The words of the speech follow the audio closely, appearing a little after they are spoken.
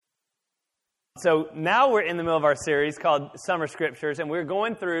So now we're in the middle of our series called Summer Scriptures, and we're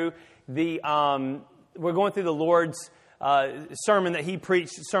going through the Lord's sermon that He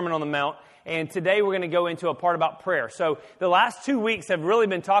preached, Sermon on the Mount. And today we're going to go into a part about prayer. So the last 2 weeks have really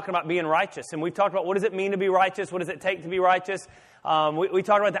been talking about being righteous. And we've talked about what does it mean to be righteous? What does it take to be righteous? We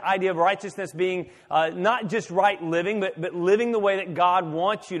talked about the idea of righteousness being not just right living, but living the way that God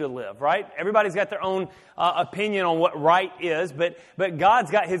wants you to live, right? Everybody's got their own opinion on what right is, but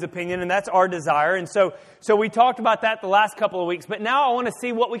God's got His opinion, and that's our desire. And so we talked about that the last couple of weeks. But now I want to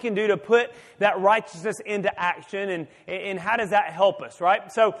see what we can do to put that righteousness into action, and how does that help us,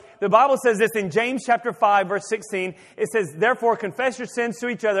 right? So the Bible says this in James chapter 5, verse 16. It says, "Therefore confess your sins to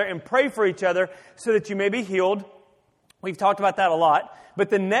each other and pray for each other so that you may be healed." We've talked about that a lot.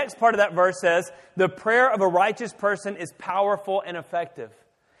 But the next part of that verse says, "The prayer of a righteous person is powerful and effective."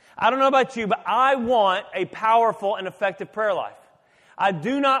 I don't know about you, but I want a powerful and effective prayer life. I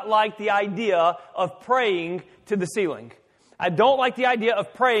do not like the idea of praying to the ceiling. I don't like the idea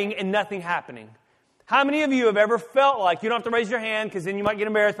of praying and nothing happening. How many of you have ever felt like, you don't have to raise your hand because then you might get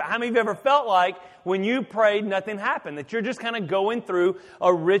embarrassed, but how many of you ever felt like when you prayed nothing happened? That you're just kind of going through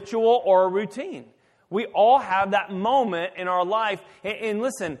a ritual or a routine? We all have that moment in our life. And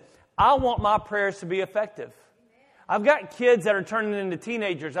listen, I want my prayers to be effective. I've got kids that are turning into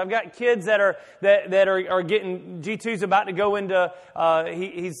teenagers. I've got kids that are getting, G2's about to go into,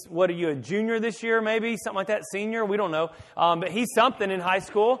 he's, what are you, a junior this year maybe? Something like that, senior? We don't know. But he's something in high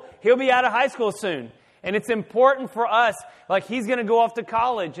school. He'll be out of high school soon. And it's important for us, like he's going to go off to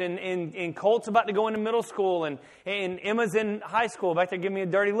college, and Colt's about to go into middle school, and Emma's in high school, back there giving me a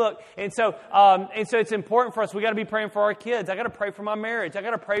dirty look. And so it's important for us. We got to be praying for our kids. I got to pray for my marriage. I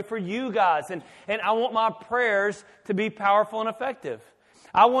got to pray for you guys. And I want my prayers to be powerful and effective.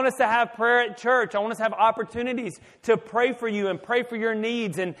 I want us to have prayer at church. I want us to have opportunities to pray for you and pray for your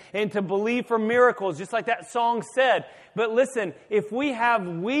needs and to believe for miracles, just like that song said. But listen, if we have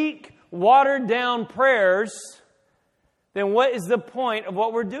weak, watered down prayers, then what is the point of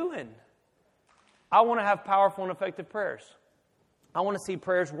what we're doing? I want to have powerful and effective prayers. I want to see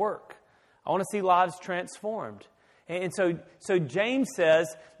prayers work. I want to see lives transformed. And so James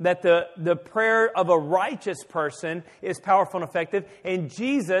says that the prayer of a righteous person is powerful and effective. And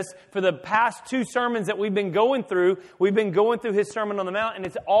Jesus, for the past 2 sermons that we've been going through His Sermon on the Mount, and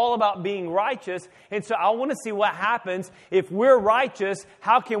it's all about being righteous. And so I want to see what happens if we're righteous.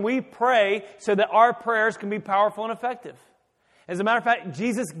 How can we pray so that our prayers can be powerful and effective? As a matter of fact,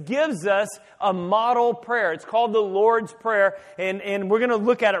 Jesus gives us a model prayer. It's called the Lord's Prayer. And we're going to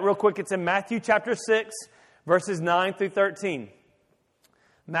look at it real quick. It's in Matthew chapter 6. Verses 9 through 13.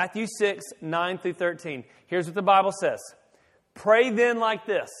 Matthew 6, 9 through 13. Here's what the Bible says. "Pray then like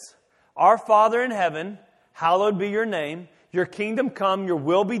this. Our Father in heaven, hallowed be your name. Your kingdom come, your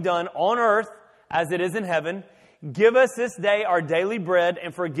will be done on earth as it is in heaven. Give us this day our daily bread,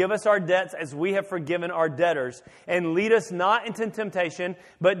 and forgive us our debts as we have forgiven our debtors. And lead us not into temptation,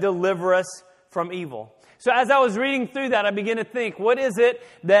 but deliver us from evil." So as I was reading through that, I began to think, what is it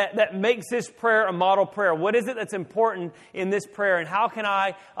that makes this prayer a model prayer? What is it that's important in this prayer? And how can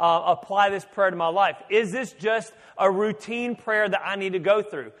I apply this prayer to my life? Is this just a routine prayer that I need to go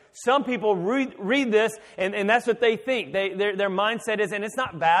through? Some people read this, and that's what they think. Their mindset is, and it's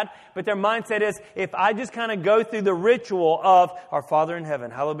not bad, but their mindset is, if I just kind of go through the ritual of our Father in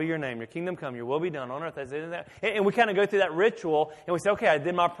heaven, hallowed be your name, your kingdom come, your will be done on earth as it is in heaven. And we kind of go through that ritual, and we say, okay, I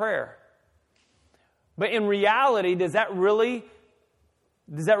did my prayer. But in reality, does that really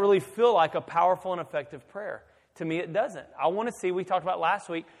feel like a powerful and effective prayer? To me, it doesn't. I want to see, we talked about last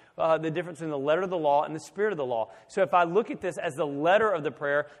week, the difference between the letter of the law and the spirit of the law. So if I look at this as the letter of the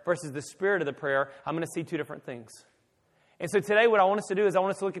prayer versus the spirit of the prayer, I'm going to see 2 different things. And so today what I want us to do is I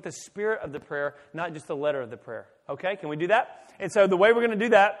want us to look at the spirit of the prayer, not just the letter of the prayer. Okay, can we do that? And so the way we're going to do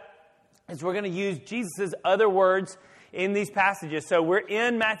that is we're going to use Jesus' other words in these passages. So we're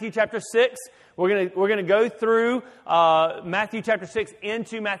in Matthew chapter 6. We're going to go through Matthew chapter 6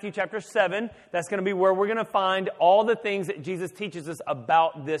 into Matthew chapter 7. That's going to be where we're going to find all the things that Jesus teaches us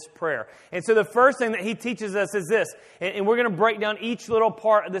about this prayer. And so the first thing that He teaches us is this. And we're going to break down each little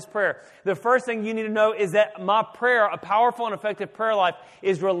part of this prayer. The first thing you need to know is that my prayer, a powerful and effective prayer life,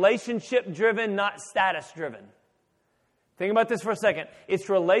 is relationship driven, not status driven. Think about this for a second. It's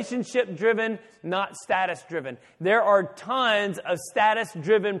relationship driven, not status driven. There are tons of status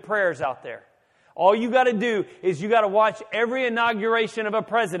driven prayers out there. All you got to do is you got to watch every inauguration of a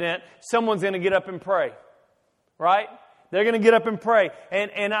president. Someone's going to get up and pray. Right? They're going to get up and pray.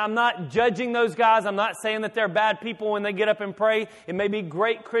 And I'm not judging those guys. I'm not saying that they're bad people when they get up and pray. It may be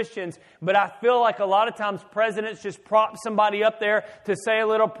great Christians. But I feel like a lot of times presidents just prop somebody up there to say a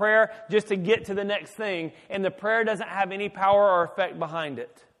little prayer just to get to the next thing. And the prayer doesn't have any power or effect behind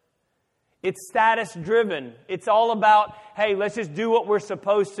it. It's status driven. It's all about, hey, let's just do what we're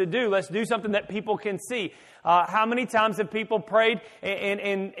supposed to do. Let's do something that people can see. How many times have people prayed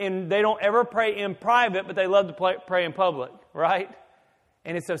and they don't ever pray in private, but they love to pray in public, right?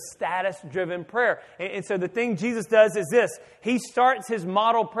 And it's a status-driven prayer. And so the thing Jesus does is this. He starts his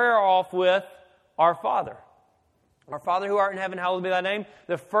model prayer off with, Our Father. Our Father who art in heaven, hallowed be thy name.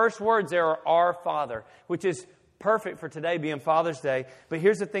 The first words there are, Our Father, which is perfect for today being Father's Day. But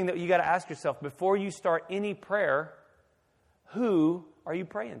here's the thing that you got to ask yourself. Before you start any prayer, who are you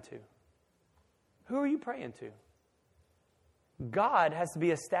praying to? Who are you praying to? God has to be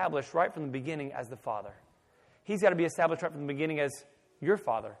established right from the beginning as the Father. He's got to be established right from the beginning as your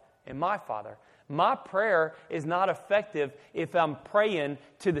Father and my Father. My prayer is not effective if I'm praying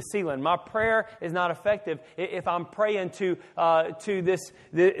to the ceiling. My prayer is not effective if I'm praying to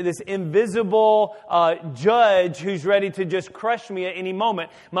this invisible judge who's ready to just crush me at any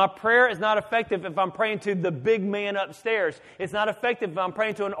moment. My prayer is not effective if I'm praying to the big man upstairs. It's not effective if I'm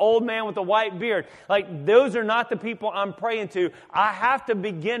praying to an old man with a white beard. Like, those are not the people I'm praying to. I have to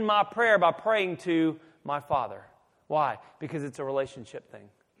begin my prayer by praying to my Father. Why? Because it's a relationship thing.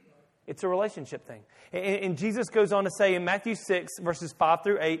 It's a relationship thing. And Jesus goes on to say in Matthew 6, verses 5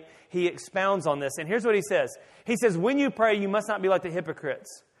 through 8, he expounds on this. And here's what he says. He says, when you pray, you must not be like the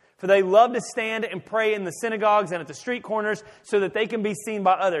hypocrites. For they love to stand and pray in the synagogues and at the street corners so that they can be seen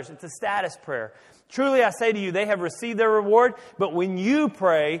by others. It's a status prayer. Truly I say to you, they have received their reward. But when you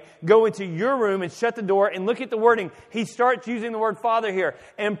pray, go into your room and shut the door. And look at the wording. He starts using the word Father here.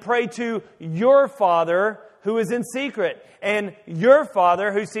 And pray to your Father who is in secret, and your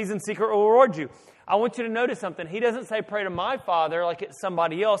Father who sees in secret will reward you. I want you to notice something. He doesn't say pray to my Father like it's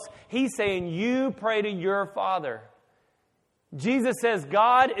somebody else. He's saying you pray to your Father. Jesus says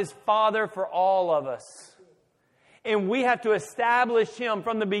God is Father for all of us. And we have to establish Him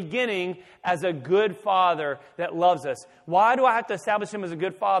from the beginning as a good Father that loves us. Why do I have to establish Him as a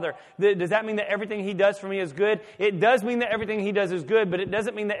good Father? Does that mean that everything He does for me is good? It does mean that everything He does is good, but it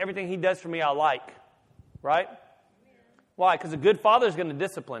doesn't mean that everything He does for me I like. Right? Why? Because a good father is going to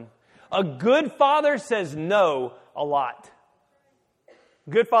discipline. A good father says no a lot.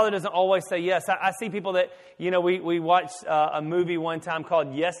 Good father doesn't always say yes. I see people that, we watched a movie one time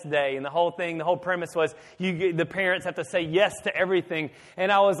called Yes Day, and the whole premise was the parents have to say yes to everything.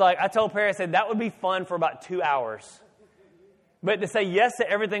 And I told Perry, I said, that would be fun for about 2 hours. But to say yes to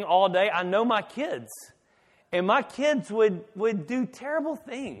everything all day, I know my kids. And my kids would do terrible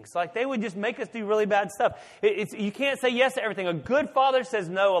things. Like, they would just make us do really bad stuff. You can't say yes to everything. A good father says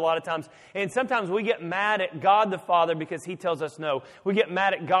no a lot of times. And sometimes we get mad at God the Father because He tells us no. We get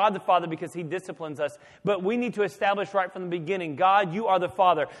mad at God the Father because He disciplines us. But we need to establish right from the beginning, God, you are the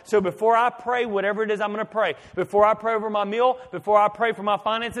Father. So before I pray whatever it is I'm going to pray, before I pray over my meal, before I pray for my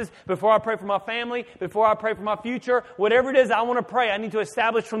finances, before I pray for my family, before I pray for my future, whatever it is I want to pray, I need to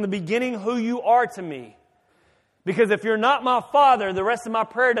establish from the beginning who you are to me. Because if you're not my Father, the rest of my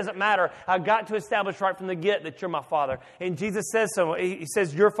prayer doesn't matter. I've got to establish right from the get that you're my Father. And Jesus says so. He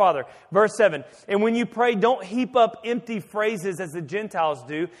says, your Father. Verse 7, and when you pray, don't heap up empty phrases as the Gentiles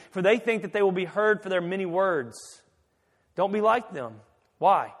do, for they think that they will be heard for their many words. Don't be like them.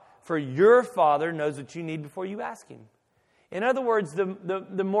 Why? For your Father knows what you need before you ask Him. In other words,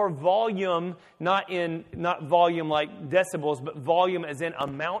 the more volume, not volume like decibels, but volume as in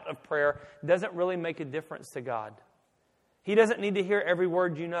amount of prayer, doesn't really make a difference to God. He doesn't need to hear every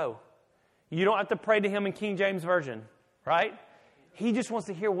word you know. You don't have to pray to Him in King James Version, right? He just wants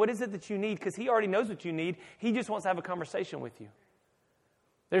to hear what is it that you need, because He already knows what you need. He just wants to have a conversation with you.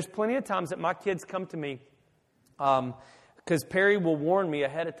 There's plenty of times that my kids come to me because Perry will warn me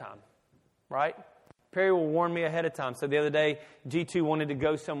ahead of time, right? Perry will warn me ahead of time. So the other day, G2 wanted to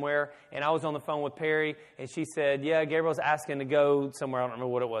go somewhere, and I was on the phone with Perry, and she said, yeah, Gabriel's asking to go somewhere, I don't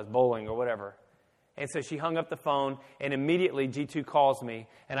remember what it was, bowling or whatever. And so she hung up the phone, and immediately G2 calls me,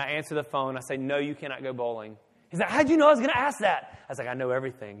 and I answer the phone. I say, no, you cannot go bowling. He's like, how'd you know I was going to ask that? I was like, I know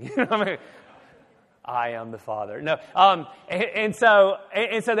everything. You know what I mean? I am the Father. No, and so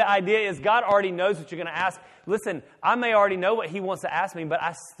the idea is God already knows what you're going to ask. Listen, I may already know what He wants to ask me, but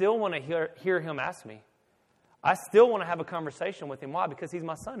I still want to hear Him ask me. I still want to have a conversation with Him. Why? Because He's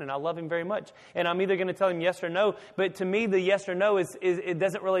my son and I love Him very much. And I'm either going to tell Him yes or no. But to me, the yes or no is it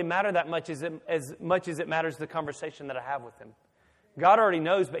doesn't really matter that much as much as it matters the conversation that I have with Him. God already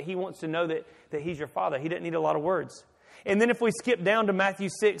knows, but He wants to know that He's your Father. He doesn't need a lot of words. And then if we skip down to Matthew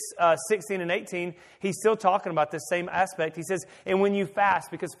 6, 16 and 18, he's still talking about this same aspect. He says, and when you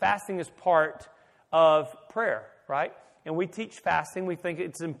fast, because fasting is part of prayer, right? And we teach fasting. We think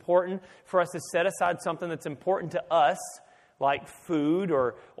it's important for us to set aside something that's important to us, like food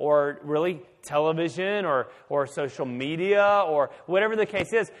or really television or social media or whatever the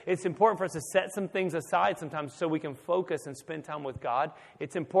case is. It's important for us to set some things aside sometimes so we can focus and spend time with God.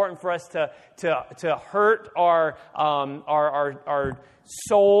 It's important for us to hurt our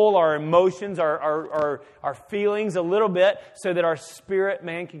soul, our emotions, our feelings a little bit so that our spirit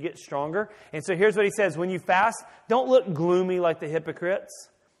man can get stronger. And so here's what he says. When you fast, don't look gloomy like the hypocrites,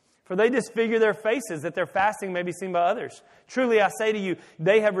 for they disfigure their faces that their fasting may be seen by others. Truly, I say to you,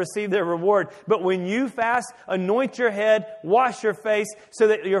 they have received their reward. But when you fast, anoint your head, wash your face, so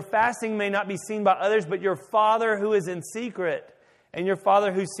that your fasting may not be seen by others, but your Father who is in secret. And your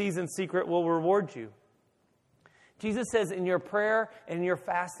Father who sees in secret will reward you. Jesus says in your prayer and in your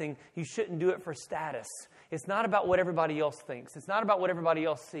fasting, you shouldn't do it for status. It's not about what everybody else thinks. It's not about what everybody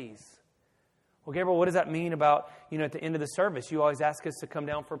else sees. Well, Gabriel, what does that mean about, at the end of the service? You always ask us to come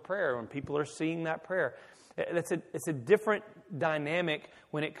down for prayer when people are seeing that prayer. It's a different dynamic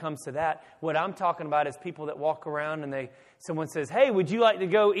when it comes to that. What I'm talking about is people that walk around and someone says, hey, would you like to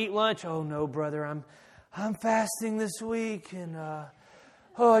go eat lunch? Oh, no, brother, I'm fasting this week, and I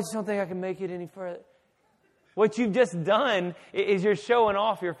just don't think I can make it any further. What you've just done is you're showing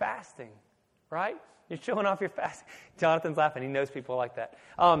off your fasting, right? You're showing off your fasting. Jonathan's laughing. He knows people like that.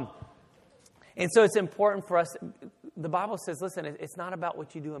 And so it's important for us. The Bible says, listen, it's not about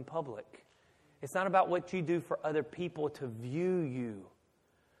what you do in public. It's not about what you do for other people to view you.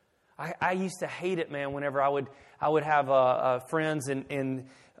 I used to hate it, man, whenever I would have friends, and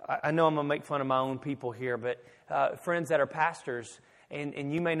I know I'm going to make fun of my own people here, but friends that are pastors,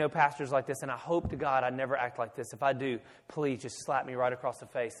 and you may know pastors like this, and I hope to God I never act like this. If I do, please just slap me right across the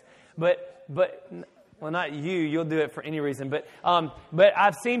face. But well, not you. You'll do it for any reason. But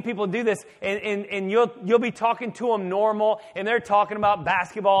I've seen people do this, and you'll be talking to them normal, and they're talking about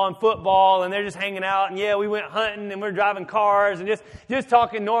basketball and football, and they're just hanging out, and yeah, we went hunting, and we're driving cars, and just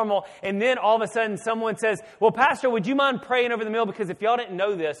talking normal. And then all of a sudden, someone says, well, Pastor, would you mind praying over the meal? Because if y'all didn't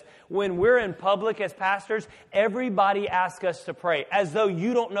know this, when we're in public as pastors, everybody asks us to pray, as though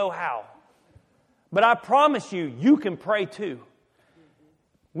you don't know how. But I promise you, you can pray too.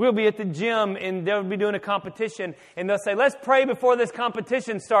 We'll be at the gym, and they'll be doing a competition, and they'll say, let's pray before this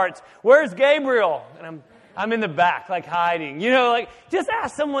competition starts. Where's Gabriel? And I'm in the back, like hiding. Just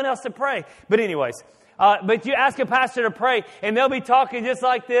ask someone else to pray. But anyways, but you ask a pastor to pray, and they'll be talking just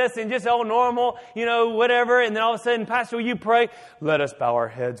like this, and just all normal, whatever. And then all of a sudden, Pastor, will you pray? Let us bow our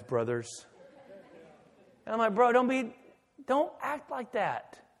heads, brothers. And I'm like, bro, don't act like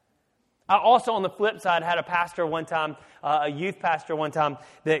that. I also, on the flip side, had a pastor one time, a youth pastor one time,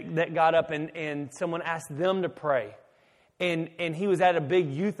 that got up and someone asked them to pray. And he was at a big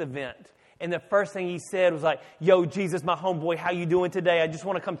youth event. And the first thing he said was like, yo, Jesus, my homeboy, how you doing today? I just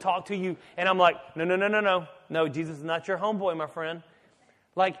want to come talk to you. And I'm like, no. No, Jesus is not your homeboy, my friend.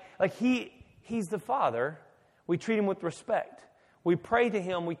 Like he's the Father. We treat him with respect. We pray to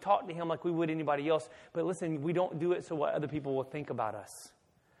him. We talk to him like we would anybody else. But listen, we don't do it so what other people will think about us.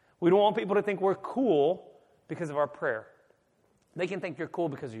 We don't want people to think we're cool because of our prayer. They can think you're cool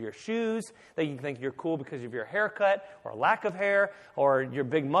because of your shoes. They can think you're cool because of your haircut or lack of hair or your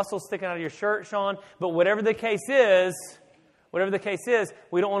big muscles sticking out of your shirt, Sean. But whatever the case is, we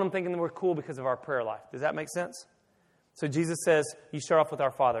don't want them thinking that we're cool because of our prayer life. Does that make sense? So Jesus says, you start off with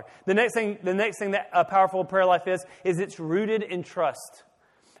our Father. The next thing that a powerful prayer life is it's rooted in trust.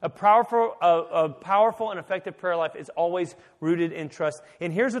 A powerful and effective prayer life is always rooted in trust.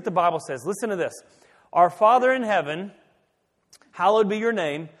 And here's what the Bible says. Listen to this. Our Father in heaven, hallowed be your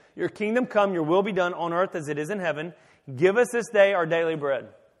name. Your kingdom come, your will be done on earth as it is in heaven. Give us this day our daily bread.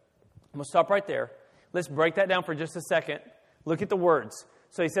 I'm going to stop right there. Let's break that down for just a second. Look at the words.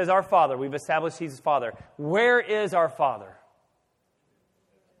 So he says, our Father. We've established he's Father. Where is our Father?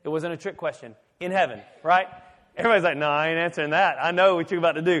 It wasn't a trick question. In heaven, right? Everybody's like, no, I ain't answering that. I know what you're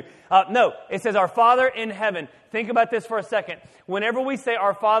about to do. No, it says our Father in heaven. Think about this for a second. Whenever we say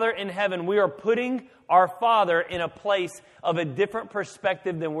our Father in heaven, we are putting our Father in a place of a different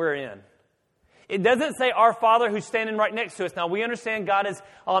perspective than we're in. It doesn't say our Father who's standing right next to us. Now, we understand God is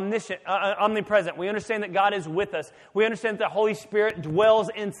omnipresent. We understand that God is with us. We understand that the Holy Spirit dwells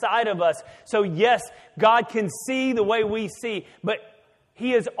inside of us. So, yes, God can see the way we see, but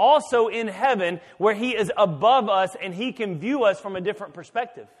He is also in heaven where He is above us and He can view us from a different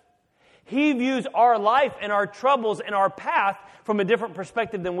perspective. He views our life and our troubles and our path from a different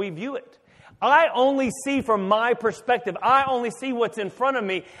perspective than we view it. I only see from my perspective. I only see what's in front of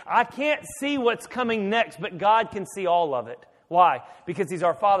me. I can't see what's coming next, but God can see all of it. Why? Because He's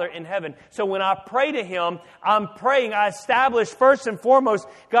our Father in heaven. So when I pray to Him, I'm praying, I establish first and foremost,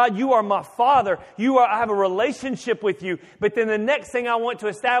 God, You are my Father. I have a relationship with You. But then the next thing I want to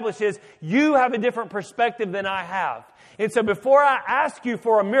establish is, You have a different perspective than I have. And so before I ask You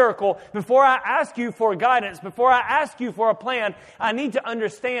for a miracle, before I ask You for guidance, before I ask You for a plan, I need to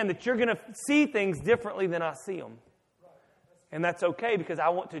understand that You're going to see things differently than I see them. And that's okay, because I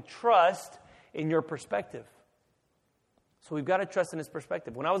want to trust in Your perspective. So we've got to trust in His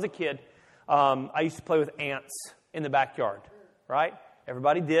perspective. When I was a kid, I used to play with ants in the backyard, right?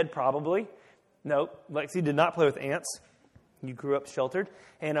 Everybody did, probably. No, Lexi did not play with ants. You grew up sheltered.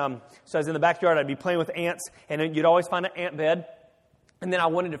 And so I was in the backyard. I'd be playing with ants, and you'd always find an ant bed. And then I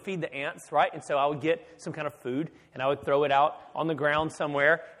wanted to feed the ants, right? And so I would get some kind of food, and I would throw it out on the ground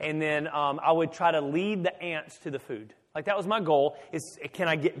somewhere. And then I would try to lead the ants to the food. Like, that was my goal, is can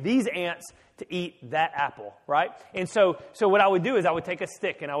I get these ants to eat that apple, right? And so what I would do is I would take a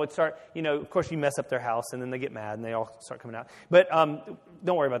stick and I would start, of course you mess up their house and then they get mad and they all start coming out. But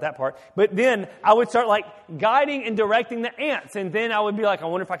don't worry about that part. But then I would start guiding and directing the ants. And then I would be like, I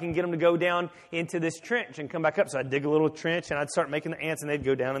wonder if I can get them to go down into this trench and come back up. So I'd dig a little trench and I'd start making the ants, and they'd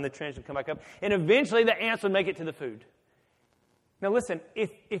go down in the trench and come back up. And eventually the ants would make it to the food. Now listen,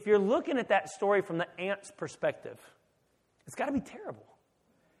 if you're looking at that story from the ant's perspective, it's got to be terrible.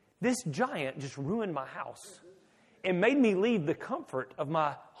 This giant just ruined my house and made me leave the comfort of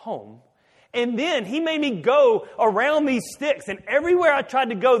my home. And then he made me go around these sticks. And everywhere I tried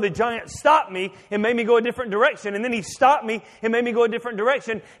to go, the giant stopped me and made me go a different direction. And then he stopped me and made me go a different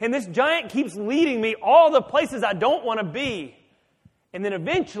direction. And this giant keeps leading me all the places I don't want to be. And then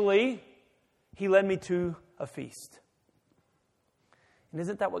eventually, he led me to a feast. And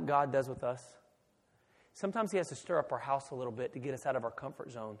isn't that what God does with us? Sometimes He has to stir up our house a little bit to get us out of our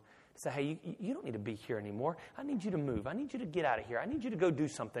comfort zone. To say, hey, you don't need to be here anymore. I need you to move. I need you to get out of here. I need you to go do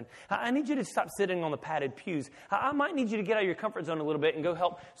something. I need you to stop sitting on the padded pews. I might need you to get out of your comfort zone a little bit and go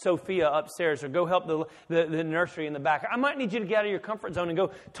help Sophia upstairs, or go help the nursery in the back. I might need you to get out of your comfort zone and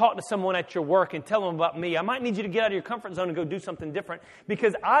go talk to someone at your work and tell them about me. I might need you to get out of your comfort zone and go do something different,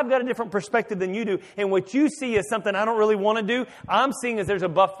 because I've got a different perspective than you do. And what you see is something I don't really want to do. I'm seeing is there's a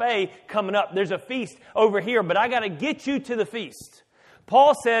buffet coming up. There's a feast over here, but I got to get you to the feast.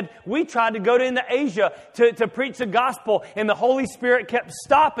 Paul said, we tried to go into Asia to preach the gospel, and the Holy Spirit kept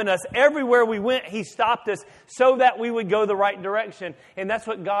stopping us. Everywhere we went, He stopped us so that we would go the right direction. And that's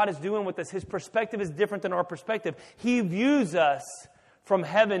what God is doing with us. His perspective is different than our perspective. He views us from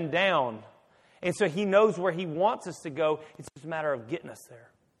heaven down. And so He knows where He wants us to go. It's just a matter of getting us there.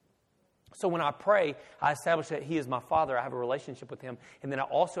 So when I pray, I establish that He is my Father. I have a relationship with Him. And then I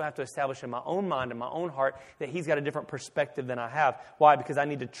also have to establish in my own mind, in my own heart, that He's got a different perspective than I have. Why? Because I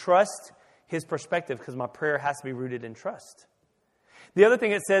need to trust His perspective, because my prayer has to be rooted in trust. The other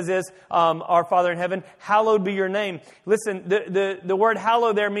thing it says is, our Father in heaven, hallowed be Your name. Listen, the word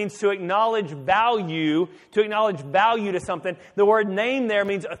hallowed there means to acknowledge value to something. The word name there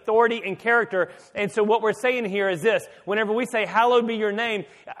means authority and character. And so what we're saying here is this: whenever we say hallowed be Your name,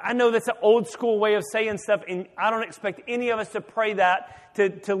 I know that's an old school way of saying stuff, and I don't expect any of us to pray that,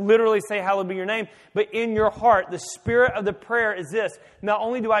 to literally say hallowed be Your name. But in your heart, the spirit of the prayer is this: not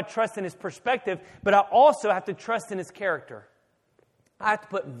only do I trust in His perspective, but I also have to trust in His character. I have to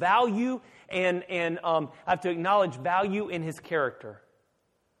put value and I have to acknowledge value in His character.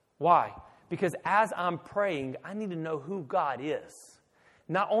 Why? Because as I'm praying, I need to know who God is.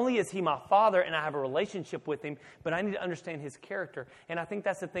 Not only is He my Father and I have a relationship with Him, but I need to understand His character. And I think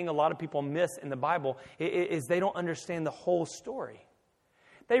that's the thing a lot of people miss in the Bible, is they don't understand the whole story.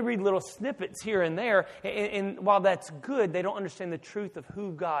 They read little snippets here and there, and while that's good, they don't understand the truth of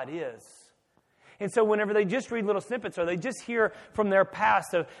who God is. And so whenever they just read little snippets, or they just hear from their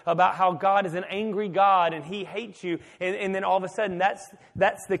past about how God is an angry God and He hates you, and then all of a sudden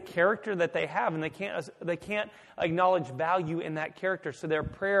that's the character that they have, and they can't acknowledge value in that character. So their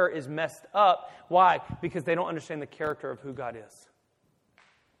prayer is messed up. Why? Because they don't understand the character of who God is.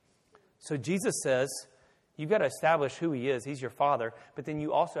 So Jesus says, you've got to establish who He is. He's your Father. But then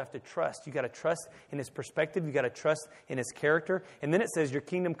you also have to trust. You've got to trust in His perspective. You've got to trust in His character. And then it says, your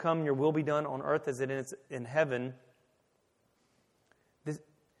kingdom come, your will be done on earth as it is in heaven.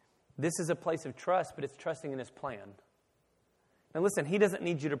 This is a place of trust, but it's trusting in His plan. Now listen, He doesn't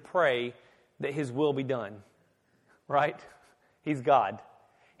need you to pray that His will be done. Right? He's God.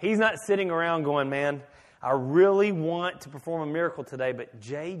 He's not sitting around going, man, I really want to perform a miracle today, but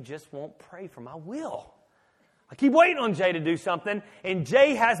Jay just won't pray for my will. I keep waiting on Jay to do something, and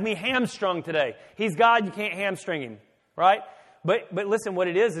Jay has me hamstrung today. He's God, you can't hamstring him, right? But listen, what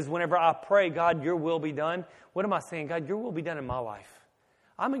it is whenever I pray, God, your will be done, what am I saying? God, your will be done in my life.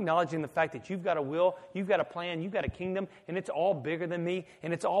 I'm acknowledging the fact that you've got a will, you've got a plan, you've got a kingdom, and it's all bigger than me,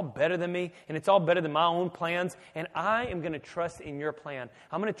 and it's all better than me, and it's all better than my own plans, and I am going to trust in your plan.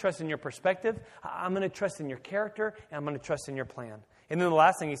 I'm going to trust in your perspective, I'm going to trust in your character, and I'm going to trust in your plan. And then the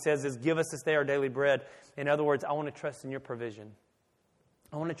last thing he says is, give us this day our daily bread. In other words, I want to trust in your provision.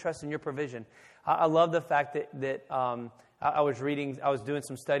 I want to trust in your provision. I love the fact that I was doing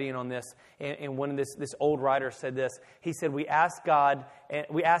some studying on this, and one of this old writer said this. He said, we ask God, and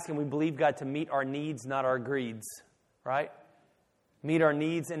we believe God to meet our needs, not our greeds, right? Meet our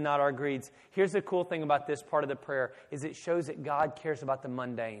needs and not our greeds. Here's the cool thing about this part of the prayer, is it shows that God cares about the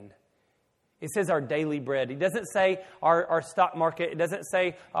mundane. It says our daily bread. It doesn't say our stock market. It doesn't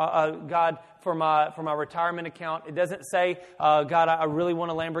say, God, for my retirement account. It doesn't say, God, I really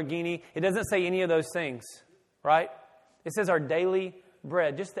want a Lamborghini. It doesn't say any of those things, right? It says our daily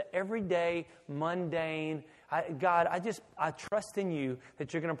bread, just the everyday, mundane. God, I trust in you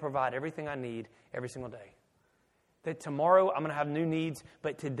that you're going to provide everything I need every single day. That tomorrow I'm going to have new needs,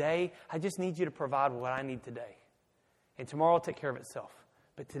 but today I just need you to provide what I need today. And tomorrow will take care of itself.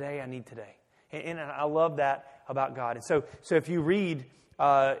 But today I need today. And I love that about God. And so if you read,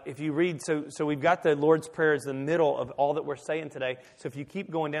 so we've got the Lord's Prayer as the middle of all that we're saying today. So if you keep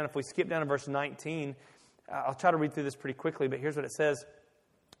going down, if we skip down to verse 19, I'll try to read through this pretty quickly, but here's what it says.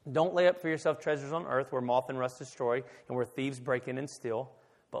 Don't lay up for yourself treasures on earth where moth and rust destroy and where thieves break in and steal.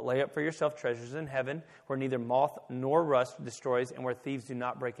 But lay up for yourself treasures in heaven where neither moth nor rust destroys and where thieves do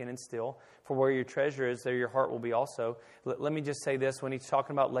not break in and steal. For where your treasure is, there your heart will be also. Let me just say this. When he's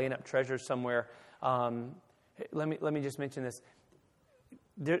talking about laying up treasures somewhere, let me just mention this.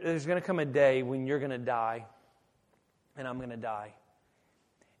 There's going to come a day when you're going to die and I'm going to die.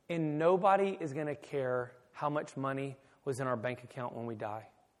 And nobody is going to care how much money was in our bank account when we die.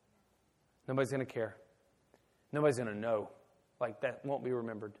 Nobody's going to care. Nobody's going to know. Like, that won't be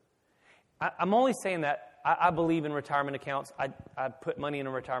remembered. I'm only saying that I believe in retirement accounts. I put money in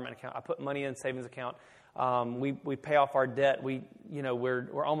a retirement account. I put money in a savings account. We pay off our debt.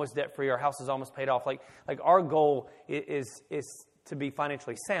 We're almost debt free. Our house is almost paid off. Like our goal is to be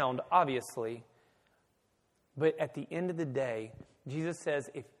financially sound, obviously. But at the end of the day, Jesus says,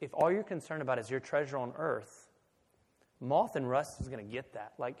 if all you're concerned about is your treasure on earth, moth and rust is going to get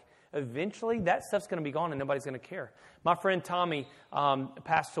that. Like, eventually, that stuff's going to be gone and nobody's going to care. My friend Tommy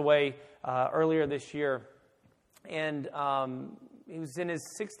passed away earlier this year, and he was in his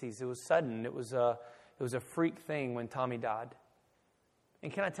 60s. It was sudden. It was a freak thing when Tommy died.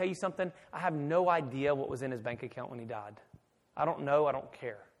 And can I tell you something? I have no idea what was in his bank account when he died. I don't know. I don't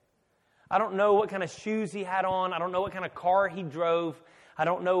care. I don't know what kind of shoes he had on. I don't know what kind of car he drove. I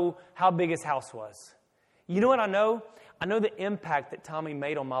don't know how big his house was. You know what I know? I know the impact that Tommy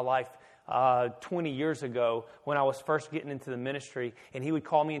made on my life 20 years ago when I was first getting into the ministry, and he would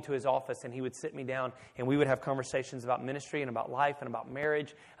call me into his office and he would sit me down and we would have conversations about ministry and about life and about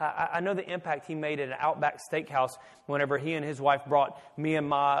marriage. I know the impact he made at an Outback Steakhouse whenever he and his wife brought me and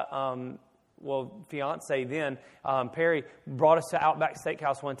my fiance then, Perry, brought us to Outback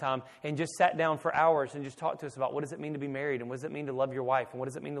Steakhouse one time and just sat down for hours and just talked to us about what does it mean to be married and what does it mean to love your wife and what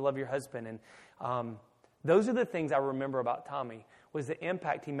does it mean to love your husband. And those are the things I remember about Tommy, was the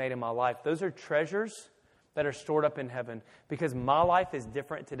impact he made in my life. Those are treasures that are stored up in heaven because my life is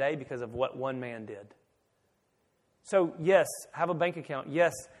different today because of what one man did. So yes, have a bank account.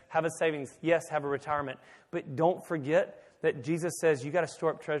 Yes, have a savings. Yes, have a retirement. But don't forget that Jesus says you got to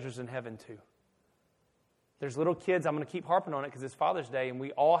store up treasures in heaven too. There's little kids, I'm going to keep harping on it because it's Father's Day, and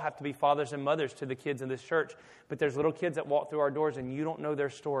we all have to be fathers and mothers to the kids in this church. But there's little kids that walk through our doors and you don't know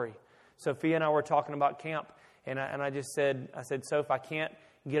their story. Sophia and I were talking about camp, and I said, Soph, I can't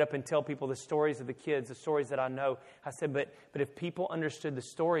get up and tell people the stories of the kids, the stories that I know. I said, but if people understood the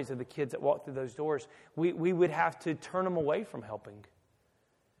stories of the kids that walk through those doors, we would have to turn them away from helping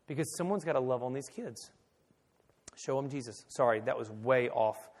because someone's got to love on these kids. Show them Jesus. Sorry, that was way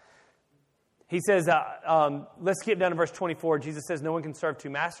off. He says, let's skip down to verse 24. Jesus says, no one can serve two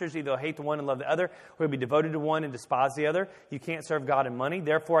masters. Either hate the one and love the other, or be devoted to one and despise the other. You can't serve God and money.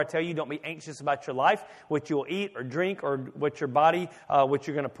 Therefore, I tell you, don't be anxious about your life, what you will eat or drink, or what your body, what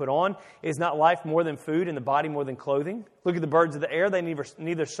you're going to put on. Is not life more than food, and the body more than clothing? Look at the birds of the air. They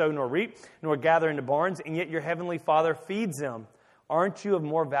neither sow nor reap, nor gather into barns, and yet your heavenly Father feeds them. Aren't you of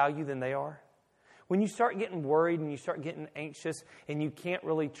more value than they are? When you start getting worried and you start getting anxious and you can't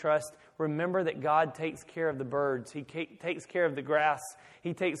really trust, remember that God takes care of the birds. He takes care of the grass.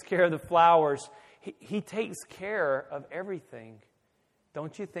 He takes care of the flowers. He takes care of everything.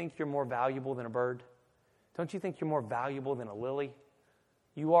 Don't you think you're more valuable than a bird? Don't you think you're more valuable than a lily?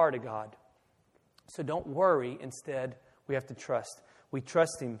 You are to God. So don't worry. Instead, we have to trust. We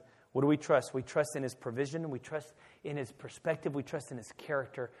trust Him. What do we trust? We trust in His provision. We trust in His perspective. We trust in His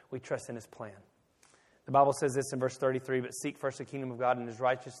character. We trust in His plan. The Bible says this in verse 33, but seek first the kingdom of God and His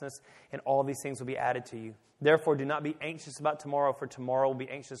righteousness, and all these things will be added to you. Therefore, do not be anxious about tomorrow, for tomorrow will be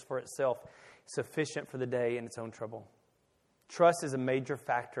anxious for itself. Sufficient for the day and its own trouble. Trust is a major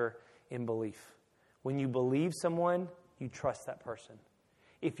factor in belief. When you believe someone, you trust that person.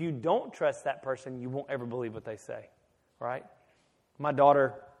 If you don't trust that person, you won't ever believe what they say, right? My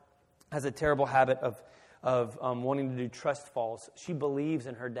daughter has a terrible habit of wanting to do trust falls. She believes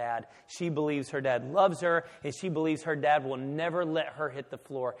in her dad. She believes her dad loves her, and she believes her dad will never let her hit the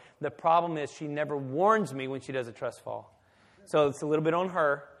floor. The problem is she never warns me when she does a trust fall. So it's a little bit on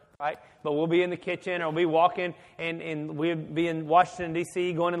her, right? But we'll be in the kitchen, or we'll be walking, and we'll be in Washington,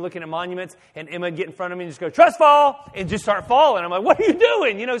 D.C., going and looking at monuments, and Emma would get in front of me and just go, trust fall, and just start falling. I'm like, what are you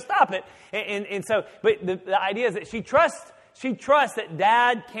doing? Stop it. And so, but the idea is that she trusts that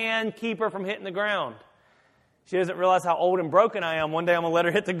Dad can keep her from hitting the ground. She doesn't realize how old and broken I am. One day I'm going to let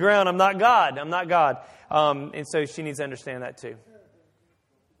her hit the ground. I'm not God. And so she needs to understand that too.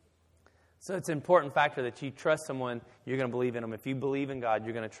 So it's an important factor that you trust someone, you're going to believe in them. If you believe in God,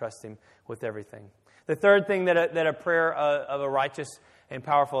 you're going to trust Him with everything. The third thing that a prayer of a righteous and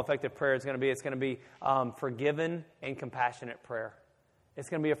powerful, effective prayer is going to be, it's going to be forgiven and compassionate prayer. It's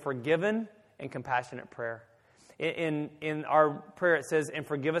going to be a forgiven and compassionate prayer. In our prayer, it says, and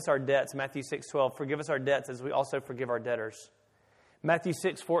forgive us our debts, Matthew 6:12, forgive us our debts as we also forgive our debtors. Matthew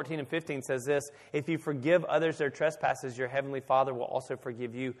 6:14 and 15 says this, if you forgive others their trespasses, your heavenly Father will also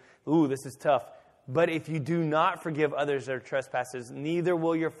forgive you. Ooh, this is tough. But if you do not forgive others their trespasses, neither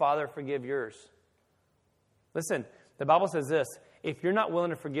will your Father forgive yours. Listen, the Bible says this, if you're not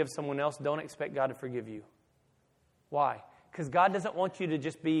willing to forgive someone else, don't expect God to forgive you. Why? Because God doesn't want you to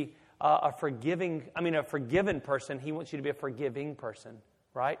just be a forgiven person. He wants you to be a forgiving person,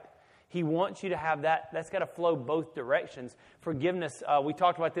 right? He wants you to have that. That's got to flow both directions. Forgiveness, we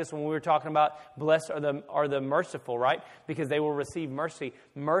talked about this when we were talking about blessed are the merciful, right? Because they will receive mercy.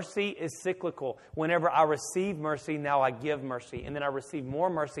 Mercy is cyclical. Whenever I receive mercy, now I give mercy. And then I receive more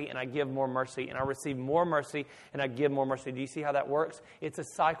mercy and I give more mercy. And I receive more mercy and I give more mercy. Do you see how that works? It's a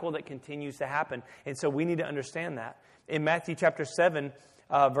cycle that continues to happen. And so we need to understand that. In Matthew chapter 7,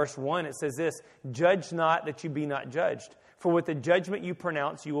 verse 1, it says this, judge not that you be not judged. For with the judgment you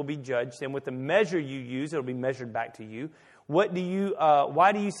pronounce, you will be judged. And with the measure you use, it will be measured back to you. Why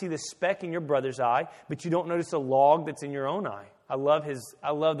do you see the speck in your brother's eye, but you don't notice the log that's in your own eye? I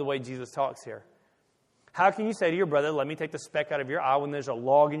love the way Jesus talks here. How can you say to your brother, let me take the speck out of your eye when there's a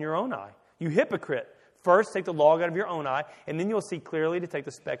log in your own eye? You hypocrite. First, take the log out of your own eye, and then you'll see clearly to take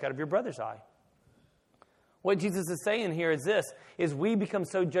the speck out of your brother's eye. What Jesus is saying here is this, is we become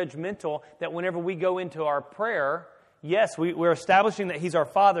so judgmental that whenever we go into our prayer, yes, we're establishing that He's our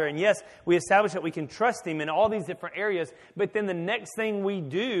Father, and yes, we establish that we can trust Him in all these different areas, but then the next thing we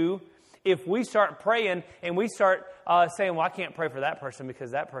do, if we start praying and we start saying, well, I can't pray for that person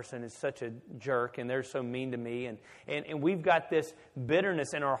because that person is such a jerk and they're so mean to me, and we've got this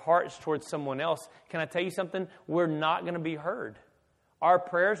bitterness in our hearts towards someone else, can I tell you something? We're not going to be heard. Our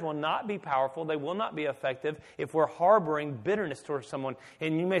prayers will not be powerful. They will not be effective if we're harboring bitterness towards someone.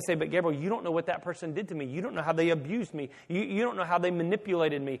 And you may say, but Gabriel, you don't know what that person did to me. You don't know how they abused me. You don't know how they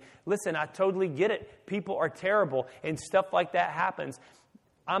manipulated me. Listen, I totally get it. People are terrible and stuff like that happens.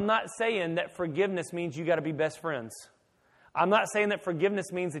 I'm not saying that forgiveness means you got to be best friends. I'm not saying that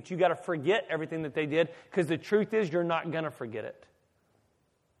forgiveness means that you got to forget everything that they did, because the truth is you're not going to forget it.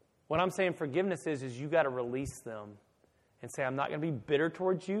 What I'm saying forgiveness is you got to release them. And say, I'm not going to be bitter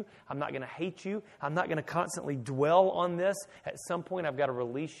towards you. I'm not going to hate you. I'm not going to constantly dwell on this. At some point, I've got to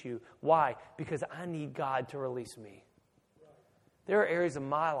release you. Why? Because I need God to release me. There are areas of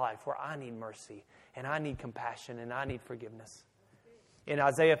my life where I need mercy, and I need compassion, and I need forgiveness. In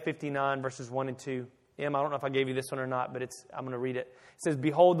Isaiah 59, verses 1 and 2, I don't know if I gave you this one or not, but I'm going to read it. It says,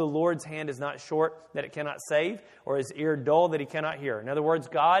 behold, the Lord's hand is not short that it cannot save, or his ear dull that He cannot hear. In other words,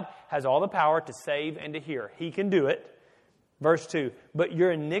 God has all the power to save and to hear. He can do it. Verse 2, but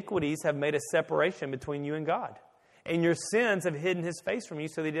your iniquities have made a separation between you and God, and your sins have hidden His face from you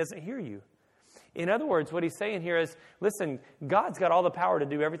so that He doesn't hear you. In other words, what He's saying here is, listen, God's got all the power to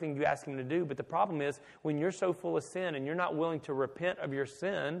do everything you ask Him to do, but the problem is when you're so full of sin and you're not willing to repent of your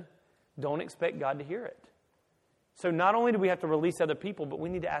sin, don't expect God to hear it. So not only do we have to release other people, but we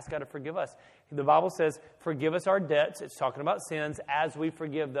need to ask God to forgive us. The Bible says, forgive us our debts. It's talking about sins as we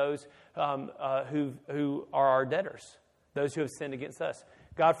forgive those who are our debtors, those who have sinned against us.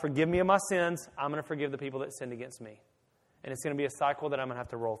 God, forgive me of my sins. I'm going to forgive the people that sinned against me. And it's going to be a cycle that I'm going to have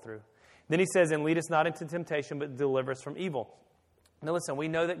to roll through. Then he says, and lead us not into temptation, but deliver us from evil. Now listen, we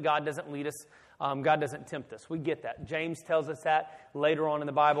know that God doesn't lead us. God doesn't tempt us. We get that. James tells us that later on in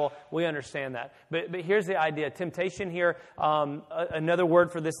the Bible. We understand that. But here's the idea. Temptation here, another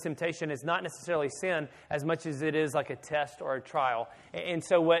word for this temptation is not necessarily sin as much as it is like a test or a trial. And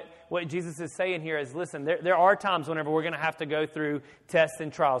so what Jesus is saying here is, listen, there are times whenever we're going to have to go through tests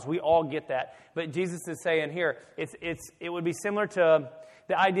and trials. We all get that. But Jesus is saying here, it would be similar to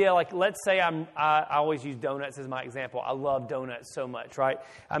the idea, like, let's say I always use donuts as my example. I love donuts so much, right?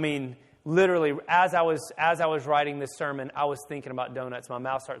 I mean, literally, as I was writing this sermon, I was thinking about donuts. My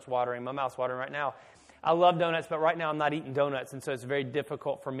mouth starts watering. My mouth's watering right now. I love donuts, but right now I'm not eating donuts, and so it's very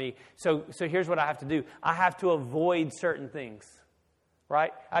difficult for me. So here's what I have to do. I have to avoid certain things,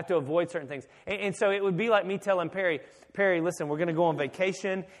 right? I have to avoid certain things. And so it would be like me telling Perry, listen, we're going to go on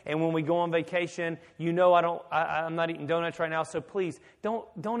vacation, and when we go on vacation, you know I'm not eating donuts right now, so please,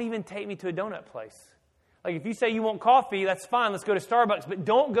 don't even take me to a donut place. Like, if you say you want coffee, that's fine. Let's go to Starbucks. But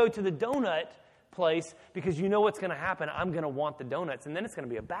don't go to the donut place because you know what's going to happen. I'm going to want the donuts. And then it's going to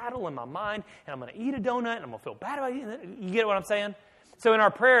be a battle in my mind. And I'm going to eat a donut. And I'm going to feel bad about it. You get what I'm saying? So in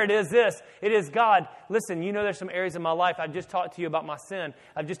our prayer, it is this. It is, God, listen, you know there's some areas in my life. I've just talked to you about my sin.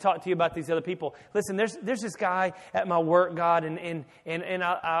 I've just talked to you about these other people. Listen, there's this guy at my work, God, and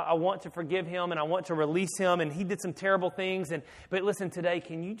I want to forgive him. And I want to release him. And he did some terrible things. But listen, today,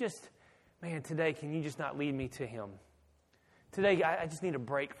 can you just not lead me to him? Today, I just need a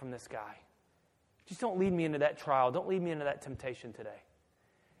break from this guy. Just don't lead me into that trial. Don't lead me into that temptation today.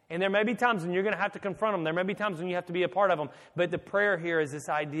 And there may be times when you're going to have to confront them. There may be times when you have to be a part of them. But the prayer here is this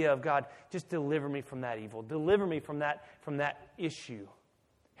idea of, God, just deliver me from that evil. Deliver me from that issue.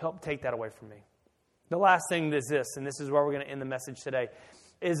 Help take that away from me. The last thing is this, and this is where we're going to end the message today,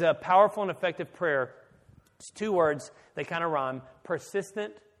 is a powerful and effective prayer. It's two words. They kind of rhyme.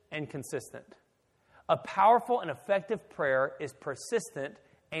 Persistent and consistent. A powerful and effective prayer is persistent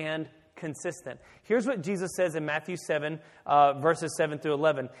and consistent. Here's what Jesus says in Matthew 7, verses 7 through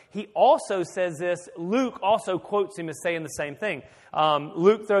 11. He also says this. Luke also quotes him as saying the same thing.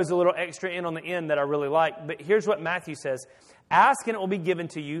 Luke throws a little extra in on the end that I really like. But here's what Matthew says. Ask and it will be given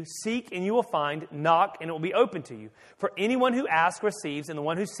to you. Seek and you will find. Knock and it will be open to you. For anyone who asks receives, and the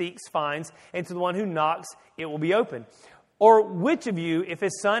one who seeks finds, and to the one who knocks it will be open. Or which of you, if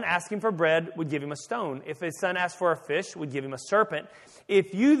his son asked him for bread, would give him a stone? If his son asked for a fish, would give him a serpent?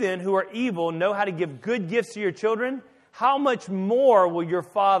 If you then, who are evil, know how to give good gifts to your children, how much more will your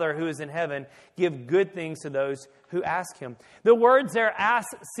Father who is in heaven give good things to those who ask him? The words there, ask,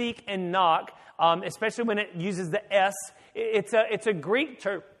 seek, and knock, especially when it uses the S, it's a Greek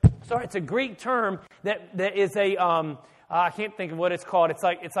term. Sorry, it's a Greek term that is a I can't think of what it's called.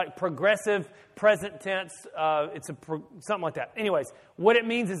 It's like progressive present tense. Something like that. Anyways, what it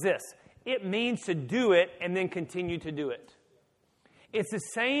means is this. It means to do it and then continue to do it. It's the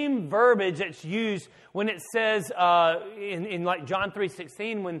same verbiage that's used when it says in like John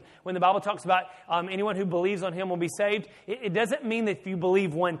 3:16 when the Bible talks about anyone who believes on him will be saved. It doesn't mean that if you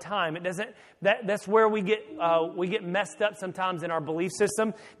believe one time. It doesn't. That's where we get messed up sometimes in our belief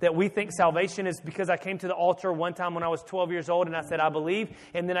system, that we think salvation is because I came to the altar one time when I was 12 years old and I said I believe,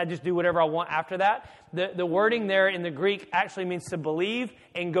 and then I just do whatever I want after that. The wording there in the Greek actually means to believe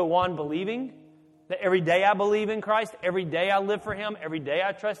and go on believing. That every day I believe in Christ, every day I live for him, every day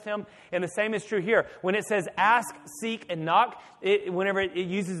I trust him. And the same is true here. When it says ask, seek, and knock, whenever it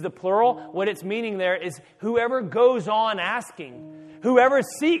uses the plural, what it's meaning there is whoever goes on asking, whoever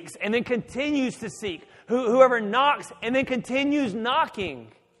seeks and then continues to seek, whoever knocks and then continues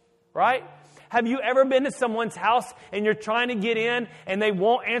knocking, right? Have you ever been to someone's house and you're trying to get in and they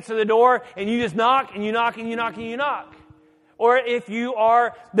won't answer the door and you just knock and you knock and you knock and you knock? Or if you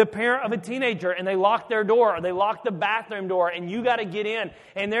are the parent of a teenager and they lock their door or they lock the bathroom door and you got to get in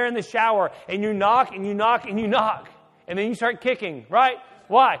and they're in the shower and you knock and you knock and you knock and then you start kicking, right?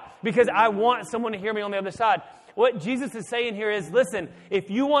 Why? Because I want someone to hear me on the other side. What Jesus is saying here is, listen, if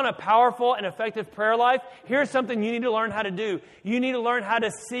you want a powerful and effective prayer life, here's something you need to learn how to do. You need to learn how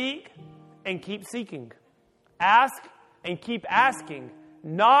to seek and keep seeking. Ask and keep asking.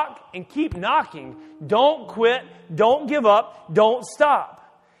 Knock and keep knocking. Don't quit. Don't give up. Don't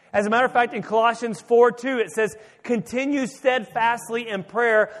stop. As a matter of fact, in Colossians 4:2, it says, continue steadfastly in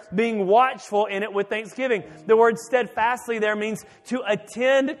prayer, being watchful in it with thanksgiving. The word steadfastly there means to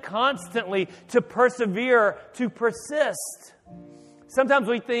attend constantly, to persevere, to persist. Sometimes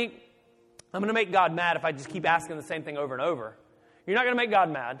we think, I'm going to make God mad if I just keep asking the same thing over and over. You're not going to make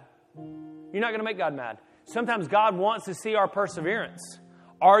God mad. You're not going to make God mad. Sometimes God wants to see our perseverance.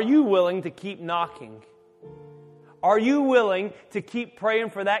 Are you willing to keep knocking? Are you willing to keep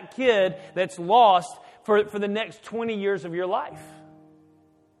praying for that kid that's lost for the next 20 years of your life?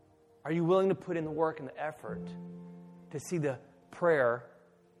 Are you willing to put in the work and the effort to see the prayer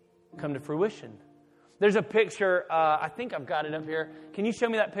come to fruition? There's a picture, I think I've got it up here. Can you show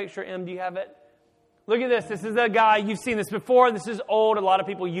me that picture, Em? Do you have it? Look at this. This is a guy, you've seen this before. This is old. A lot of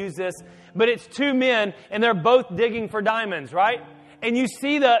people use this. But it's two men, and they're both digging for diamonds, right? And you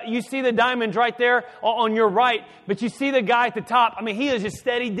see the diamonds right there on your right, but you see the guy at the top. I mean, he is just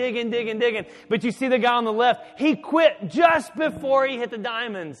steady digging. But you see the guy on the left. He quit just before he hit the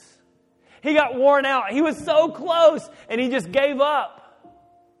diamonds. He got worn out. He was so close, and he just gave up.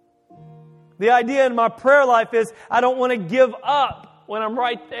 The idea in my prayer life is I don't want to give up when I'm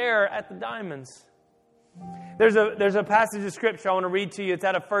right there at the diamonds. There's a passage of Scripture I want to read to you. It's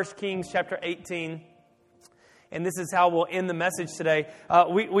out of 1 Kings chapter 18. And this is how we'll end the message today.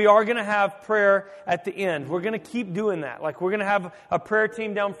 We are going to have prayer at the end. We're going to keep doing that. Like, we're going to have a prayer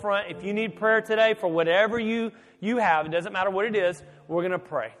team down front. If you need prayer today for whatever you have, it doesn't matter what it is, we're going to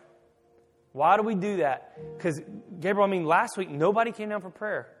pray. Why do we do that? Because, Gabriel, last week, nobody came down for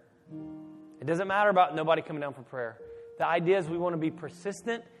prayer. It doesn't matter about nobody coming down for prayer. The idea is we want to be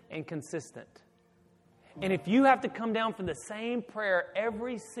persistent and consistent. And if you have to come down for the same prayer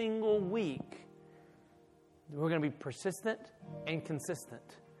every single week, we're going to be persistent and consistent.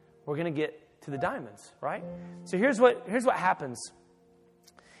 We're going to get to the diamonds, right? So here's what happens.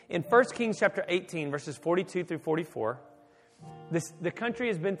 In 1 Kings chapter 18, verses 42 through 44, the country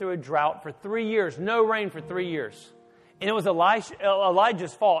has been through a drought for 3 years, no rain for 3 years. And it was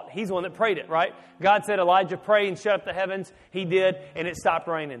Elijah's fault. He's the one that prayed it, right? God said, Elijah, pray and shut up the heavens. He did, and it stopped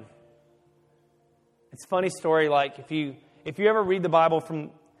raining. It's a funny story, like if you ever read the Bible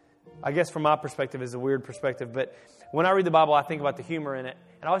from my perspective is a weird perspective, but when I read the Bible, I think about the humor in it.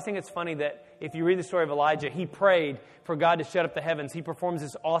 And I always think it's funny that if you read the story of Elijah, he prayed for God to shut up the heavens. He performs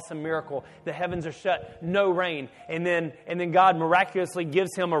this awesome miracle. The heavens are shut, no rain. And then God miraculously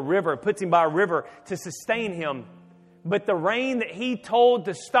gives him a river, puts him by a river to sustain him. But the rain that he told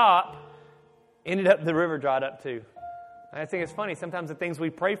to stop, ended up, the river dried up too. And I think it's funny. Sometimes the things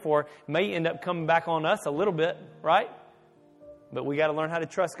we pray for may end up coming back on us a little bit, right? But we got to learn how to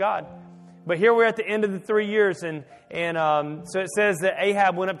trust God. But here we're at the end of the 3 years, and so it says that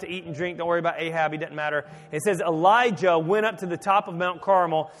Ahab went up to eat and drink. Don't worry about Ahab; he doesn't matter. It says Elijah went up to the top of Mount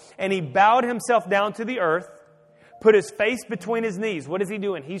Carmel, and he bowed himself down to the earth, put his face between his knees. What is he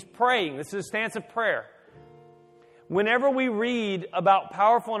doing? He's praying. This is a stance of prayer. Whenever we read about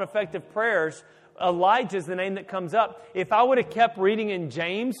powerful and effective prayers, Elijah is the name that comes up. If I would have kept reading in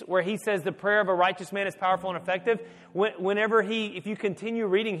James, where he says the prayer of a righteous man is powerful and effective, if you continue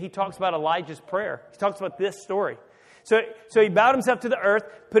reading, he talks about Elijah's prayer. He talks about this story. So he bowed himself to the earth,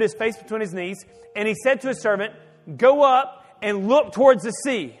 put his face between his knees, and he said to his servant, "Go up and look towards the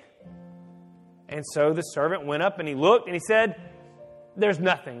sea." And so the servant went up and he looked and he said, "There's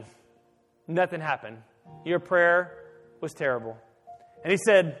nothing. Nothing happened. Your prayer was terrible." And he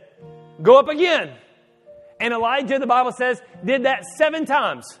said, "Go up again." And Elijah, the Bible says, did that 7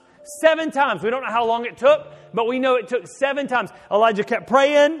 times. 7 times. We don't know how long it took, but we know it took 7 times. Elijah kept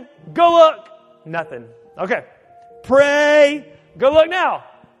praying. Go look. Nothing. Okay. Pray. Go look now.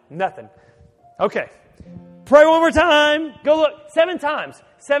 Nothing. Okay. Pray one more time. Go look. 7 times.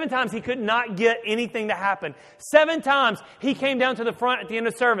 7 times he could not get anything to happen. 7 times he came down to the front at the end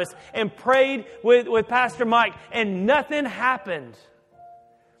of service and prayed with Pastor Mike, and nothing happened.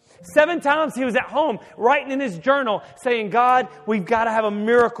 7 times he was at home writing in his journal saying, "God, we've got to have a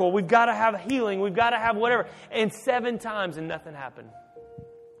miracle. We've got to have healing. We've got to have whatever." And 7 times and nothing happened.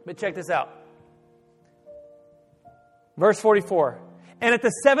 But check this out. Verse 44. And at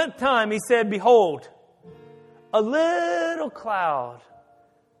the 7th time he said, "Behold, a little cloud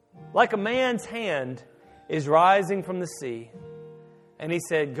like a man's hand is rising from the sea." And he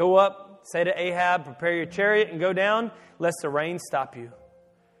said, "Go up, say to Ahab, prepare your chariot and go down, lest the rain stop you."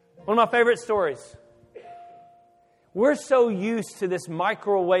 One of my favorite stories. We're so used to this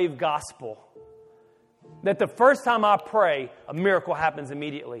microwave gospel that the first time I pray, a miracle happens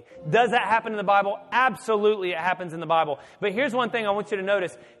immediately. Does that happen in the Bible? Absolutely, it happens in the Bible. But here's one thing I want you to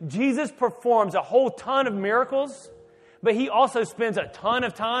notice. Jesus performs a whole ton of miracles, but he also spends a ton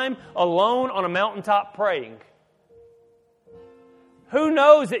of time alone on a mountaintop praying. Who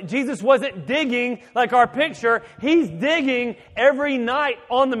knows that Jesus wasn't digging like our picture? He's digging every night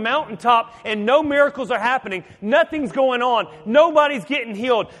on the mountaintop and no miracles are happening. Nothing's going on. Nobody's getting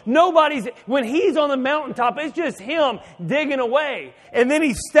healed. When he's on the mountaintop, it's just him digging away. And then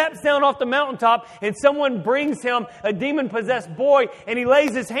he steps down off the mountaintop and someone brings him a demon-possessed boy and he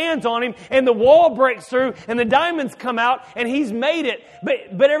lays his hands on him and the wall breaks through and the diamonds come out and he's made it.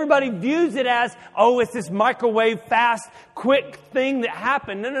 But everybody views it as, oh, it's this microwave fast, quick thing that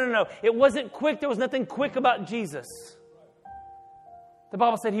happened. No. It wasn't quick. There was nothing quick about Jesus. The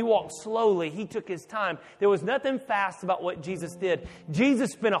Bible said he walked slowly. He took his time. There was nothing fast about what Jesus did.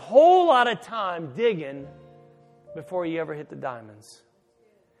 Jesus spent a whole lot of time digging before he ever hit the diamonds.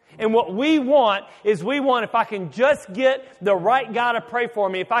 And what we want is if I can just get the right guy to pray for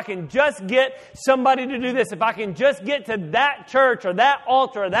me, if I can just get somebody to do this, if I can just get to that church or that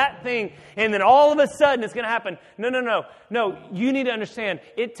altar or that thing, and then all of a sudden it's going to happen. No. You need to understand,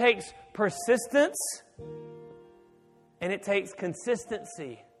 it takes persistence and it takes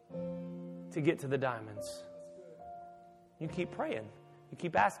consistency to get to the diamonds. You keep praying. You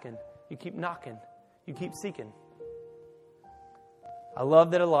keep asking. You keep knocking. You keep seeking. I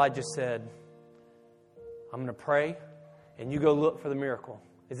love that Elijah said, I'm going to pray and you go look for the miracle.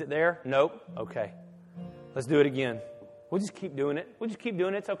 Is it there? Nope. Okay. Let's do it again. We'll just keep doing it.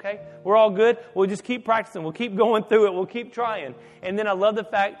 It's okay. We're all good. We'll just keep practicing. We'll keep going through it. We'll keep trying. And then I love the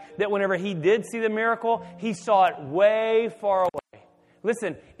fact that whenever he did see the miracle, he saw it way far away.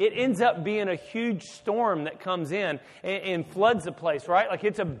 Listen, it ends up being a huge storm that comes in and floods the place, right? Like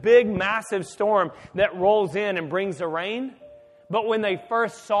it's a big, massive storm that rolls in and brings the rain. But when they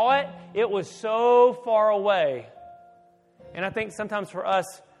first saw it, it was so far away. And I think sometimes for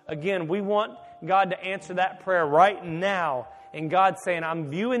us, again, we want God to answer that prayer right now. And God's saying, I'm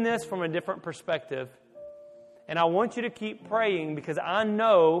viewing this from a different perspective. And I want you to keep praying because I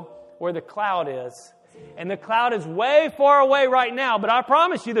know where the cloud is. And the cloud is way far away right now, but I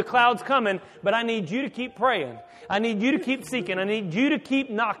promise you the cloud's coming. But I need you to keep praying. I need you to keep seeking. I need you to keep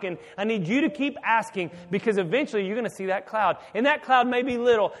knocking. I need you to keep asking because eventually you're going to see that cloud. And that cloud may be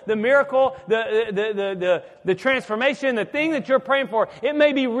little. The miracle, the transformation, the thing that you're praying for, it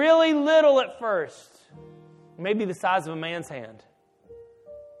may be really little at first. It may be the size of a man's hand.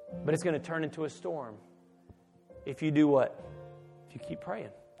 But it's going to turn into a storm. If you do what? If you keep praying.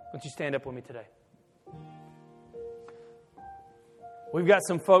 Why don't you stand up with me today? We've got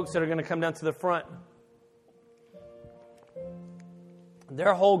some folks that are going to come down to the front.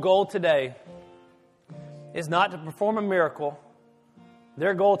 Their whole goal today is not to perform a miracle.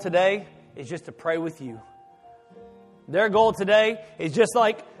 Their goal today is just to pray with you. Their goal today is just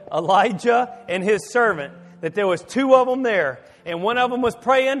like Elijah and his servant, that there was two of them there. And one of them was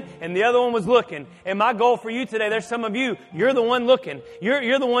praying and the other one was looking. And my goal for you today, there's some of you, you're the one looking.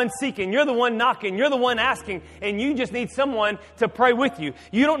 You're the one seeking. You're the one knocking. You're the one asking. And you just need someone to pray with you.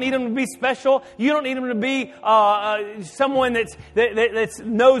 You don't need them to be special. You don't need them to be someone that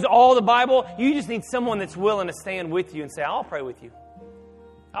knows all the Bible. You just need someone that's willing to stand with you and say, I'll pray with you.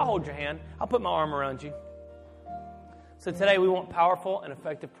 I'll hold your hand. I'll put my arm around you. So today we want powerful and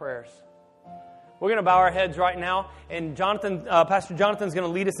effective prayers. We're going to bow our heads right now, and Pastor Jonathan's going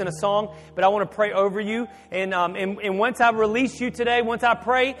to lead us in a song, but I want to pray over you. And once I release you today, once I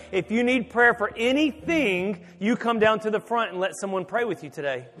pray, if you need prayer for anything, you come down to the front and let someone pray with you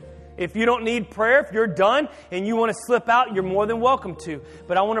today. If you don't need prayer, if you're done and you want to slip out, you're more than welcome to.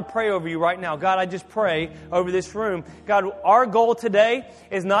 But I want to pray over you right now. God, I just pray over this room. God, our goal today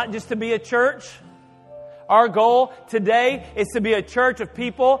is not just to be a church. Our goal today is to be a church of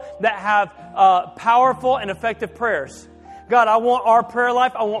people that have powerful and effective prayers. God, I want our prayer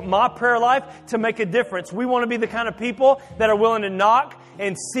life, I want my prayer life to make a difference. We want to be the kind of people that are willing to knock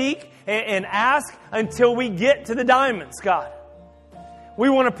and seek and ask until we get to the diamonds, God. We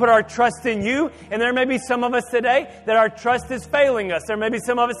want to put our trust in you, and there may be some of us today that our trust is failing us. There may be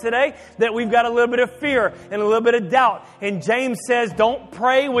some of us today that we've got a little bit of fear and a little bit of doubt. And James says, don't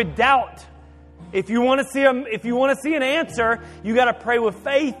pray with doubt. If you want to see an answer, you got to pray with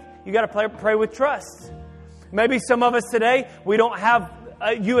faith. You got to pray with trust. Maybe some of us today, we don't have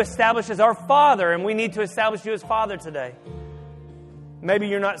you established as our Father, and we need to establish you as Father today. Maybe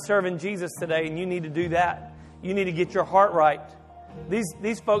you're not serving Jesus today, and you need to do that. You need to get your heart right.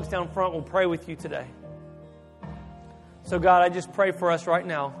 These folks down front will pray with you today. So God, I just pray for us right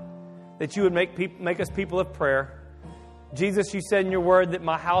now that you would make us people of prayer. Jesus, you said in your word that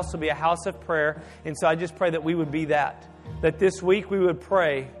my house will be a house of prayer. And so I just pray that we would be that. That this week we would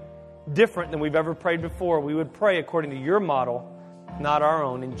pray different than we've ever prayed before. We would pray according to your model, not our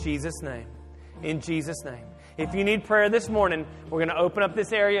own. In Jesus' name. In Jesus' name. If you need prayer this morning, we're going to open up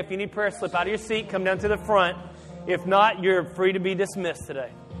this area. If you need prayer, slip out of your seat, come down to the front. If not, you're free to be dismissed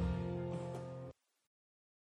today.